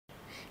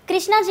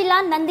కృష్ణా జిల్లా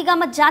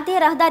నందిగామ జాతీయ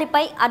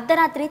రహదారిపై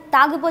అర్ధరాత్రి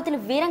తాగుబోతులు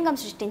వీరంగం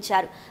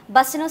సృష్టించారు.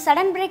 బస్సును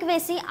సడన్ బ్రేక్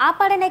వేసి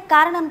ఆపాడనే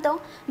కారణంతో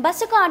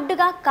బస్సుకు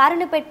అడ్డుగా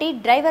కారును పెట్టి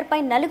డ్రైవర్పై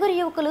నలుగురు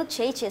యువకులు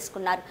చేయి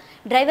చేసుకున్నారు.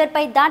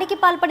 డ్రైవర్పై దాడికి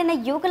పాల్పడిన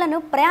యువకులను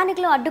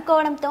ప్రయాణికులు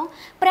అడ్డుకోవడంతో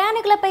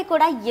ప్రయాణికులపై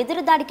కూడా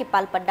ఎదురు దాడికి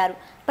పాల్పడ్డారు.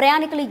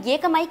 ప్రయాణికులు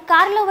ఏకమై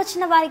కారులో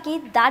వచ్చిన వారికి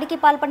దాడికి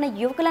పాల్పడిన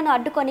యువకులను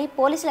అడ్డుకొని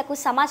పోలీసులకు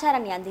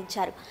సమాచారాన్ని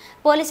అందించారు.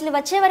 పోలీసులు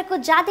వచ్చే వరకు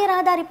జాతీయ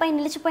రహదారిపై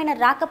నిలిచిపోయిన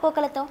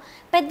రాకపోకలతో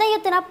పెద్ద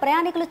ఎత్తున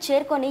ప్రయాణికులు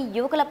చేరుకొని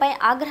యువకులపై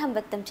ఆగ్రహం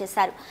వ్యక్తం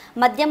చేశారు.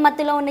 మద్యం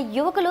మత్తులో ఉన్న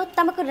యువకులు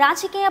తమకు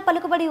రాజకీయ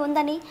పలుకుబడి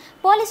ఉందని,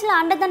 పోలీసుల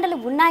అండదండలు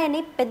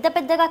ఉన్నాయని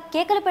పెద్దగా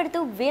కేకలు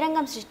పెడుతూ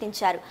వీరంగం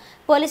సృష్టించారు.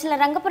 పోలీసుల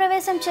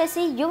రంగప్రవేశం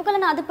చేసి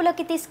యువకులను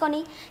అదుపులోకి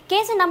తీసుకొని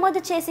కేసు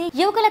నమోదు చేసి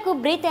యువకులకు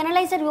బ్రీత్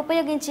ఎనలైజర్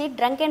ఉపయోగించి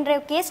డ్రంక్ అండ్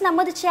డ్రైవ్ కేసు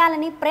నమోదు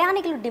చేయాలని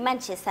ప్రయాణికులు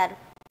డిమాండ్ చేశారు.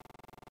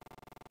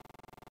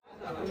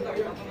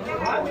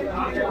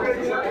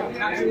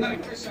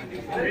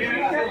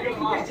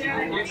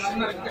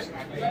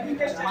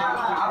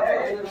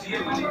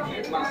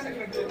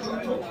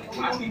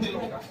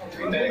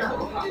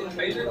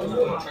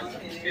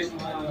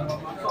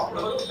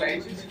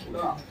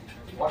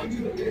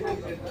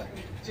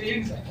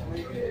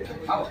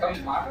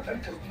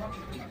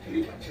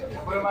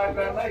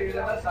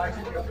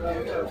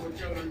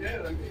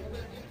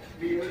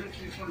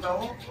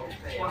 తీసుకుంటాము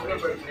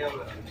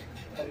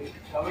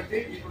కాబట్టి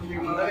ఇప్పుడు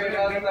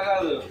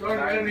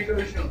మీకు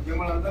విషయం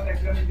మిమ్మల్ని అందరినీ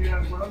ఎగ్జామిన్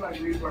చేయడానికి కూడా నాకు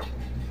వీలు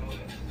పడుతుంది.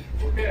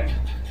 ఓకే,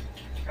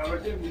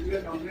 కాబట్టి ముందుగా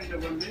కంప్లైంట్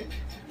ఇవ్వండి.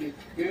 మీ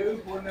పేరు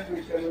ఫోన్ నెంబర్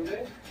ఇచ్చారంటే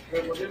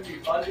లేకపోతే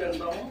మీకు కాల్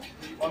చేస్తాము.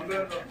 1 day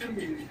వస్తే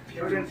మీ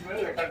ఎవిడెన్స్ మీద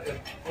రికార్డ్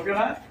చేస్తాం.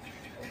 ఓకేనా?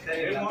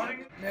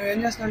 మేము ఏం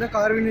చేస్తామంటే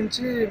కారు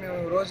నుంచి మేము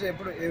రోజు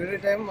ఎవ్రీ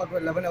టైం మాకు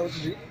 11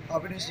 అవుతుంది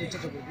ఆఫీస్ నుంచి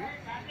వచ్చేటప్పటికి.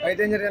 అయితే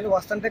ఏం జరిగింది,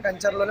 వస్తుంటే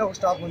కంచర్లోనే ఒక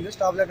స్టాప్ ఉంది.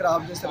 స్టాప్ దగ్గర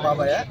ఆఫ్ చేస్తే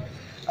బాబాయ్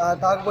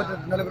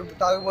నలుగురు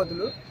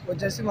తాగుబోతులు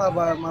వచ్చేసి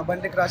మా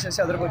బండి క్రాష్ చేసి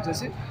అదరికి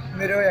వచ్చేసి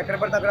మీరు ఎక్కడ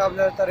పడితే అక్కడ ఆఫ్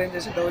చేస్తారు ఏం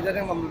చేసి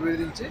దౌర్జన్యం మమ్మల్ని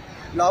బెదిరించి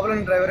లోపల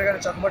డ్రైవర్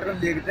గారిని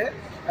చక్కబట్టుకుని దిగితే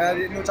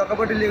నువ్వు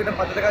చక్కబట్టి దిగడం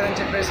పద్ధతి కాదని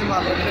చెప్పేసి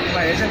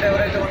మా ఏజెంట్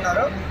ఎవరైతే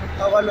ఉన్నారో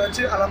వాళ్ళు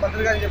వచ్చి అలా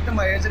పద్ధతి కాదని చెప్తే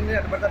మా ఏజెంట్ని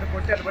ఎట్టబడతారు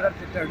కొట్టి ఎట్టబడతారు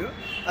తిట్టాడు.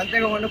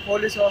 అంతేకాకుండా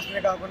పోలీసు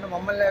వ్యవస్థనే కాకుండా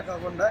మమ్మల్ని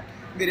కాకుండా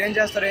మీరు ఏం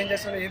చేస్తారు ఏం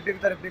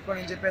పీకుతారు పీక్కోని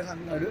అని చెప్పేసి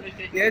అంటున్నాడు.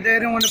 ఏ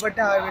ధైర్యం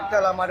ఉండబట్టి ఆ వ్యక్తి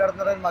అలా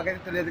మాట్లాడుతున్నారో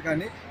మాకైతే తెలియదు,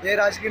 కానీ ఏ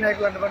రాజకీయ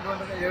నాయకులు ఉండబట్టి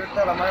ఉంటుందో ఏ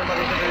వ్యక్తి అలా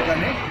మాకైతే తెలియదు.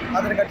 కానీ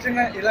అతను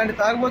ఖచ్చితంగా ఇలాంటి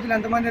తాగుబోతులు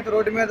ఎంతమంది అయితే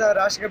రోడ్డు మీద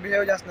ర్యాష్గా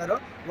బిహేవ్ చేస్తున్నారో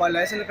వాళ్ళ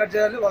లైసెన్స్ కట్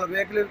చేయాలి, వాళ్ళ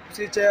వెహికల్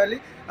సీజ్ చేయాలి.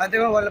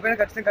 అంతేకాకుండా వాళ్ళపైన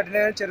ఖచ్చితంగా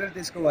కఠినమైన చర్యలు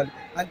తీసుకోవాలి.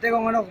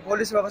 అంతేకాకుండా ఒక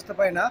పోలీసు వ్యవస్థ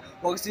పైన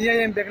ఒక సిఐ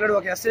ఏం పీకలాడు,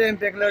 ఒక ఎస్ఐ ఏం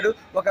పీకలాడు,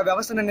 ఒక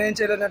వ్యవస్థను నేను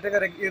చేయలేనట్టుగా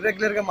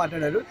ఇర్రెగ్యులర్గా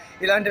మాట్లాడారు.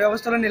 ఇలాంటి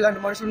వ్యవస్థలను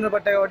ఇలాంటి మనుషులను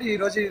పట్టాయి కాబట్టి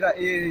ఈరోజు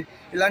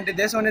ఇలాంటి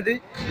దేశం అనేది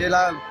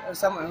ఇలా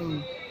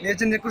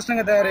నేర్చిన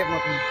నికృష్టంగా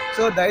తయారైపోతుంది.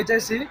 సో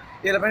దయచేసి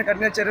వీళ్ళపైన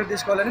కఠిన చర్యలు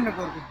తీసుకోవాలని మేము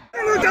కోరుకుంటున్నాం.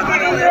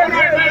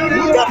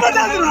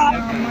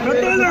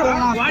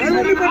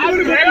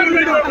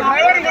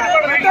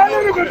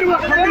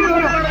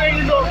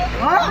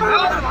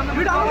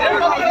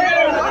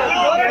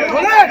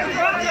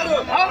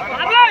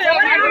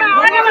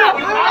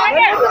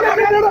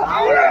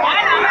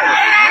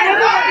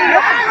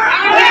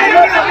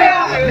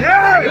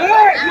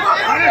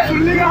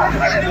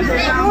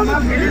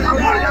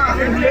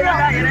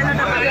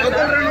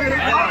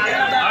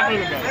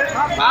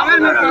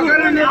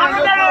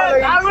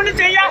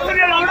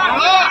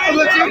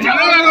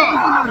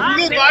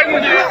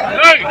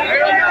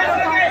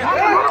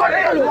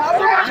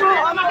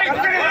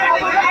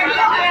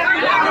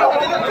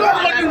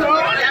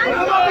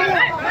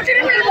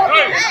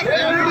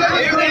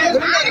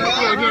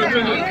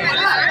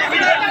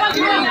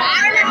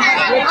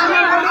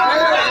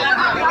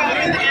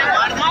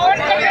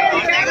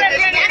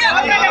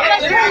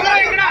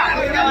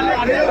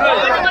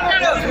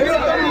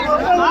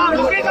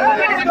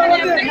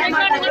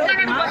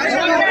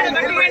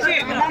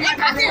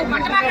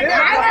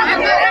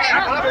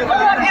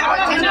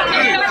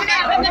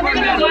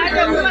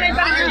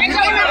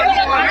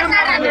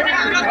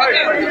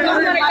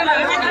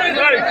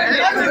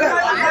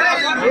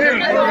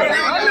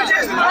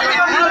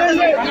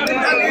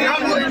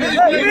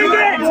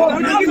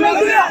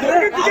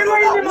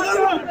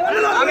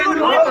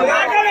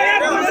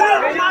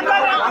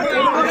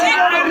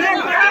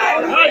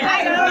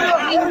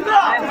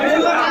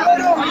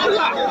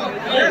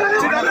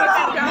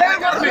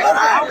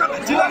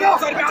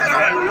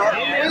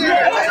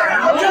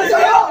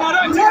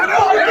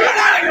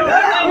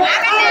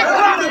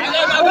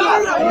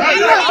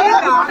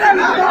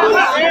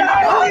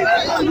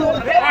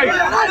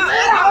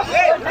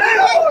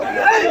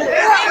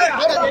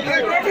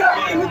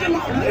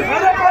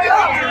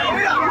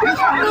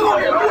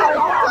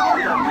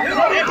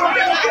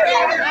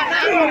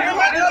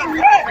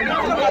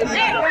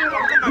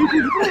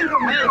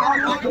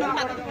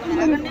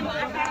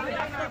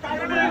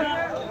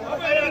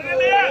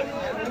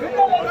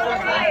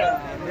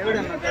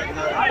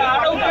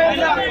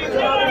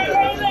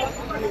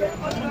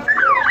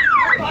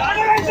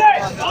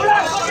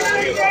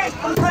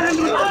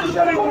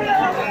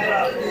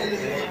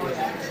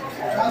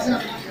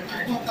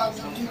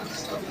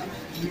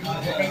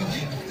 Gracias.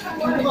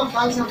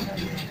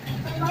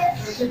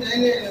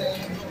 డైలీ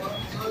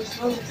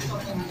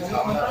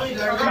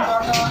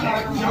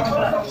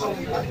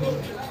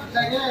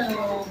అట్లాగే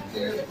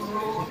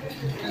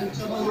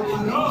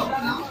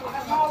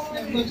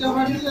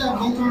వచ్చేప్పటికి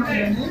బంకులు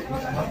ఉంటాయండి.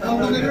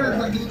 బంకుల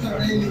దగ్గర దిగుతారు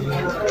డైలీ.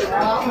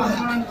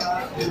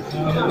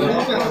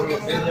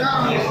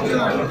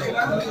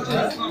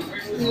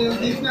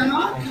 దిగిపోయాను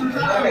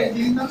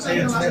దిగిన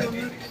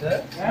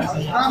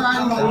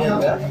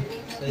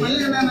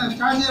మళ్ళీ నేను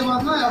స్టార్ట్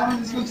చేయబోతున్నా. ఎవరు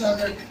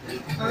తీసుకొచ్చారు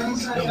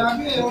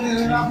చాపి ఎవరు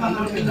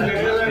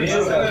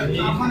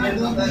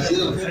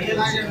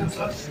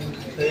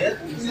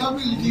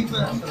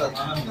దిగిపోయారు.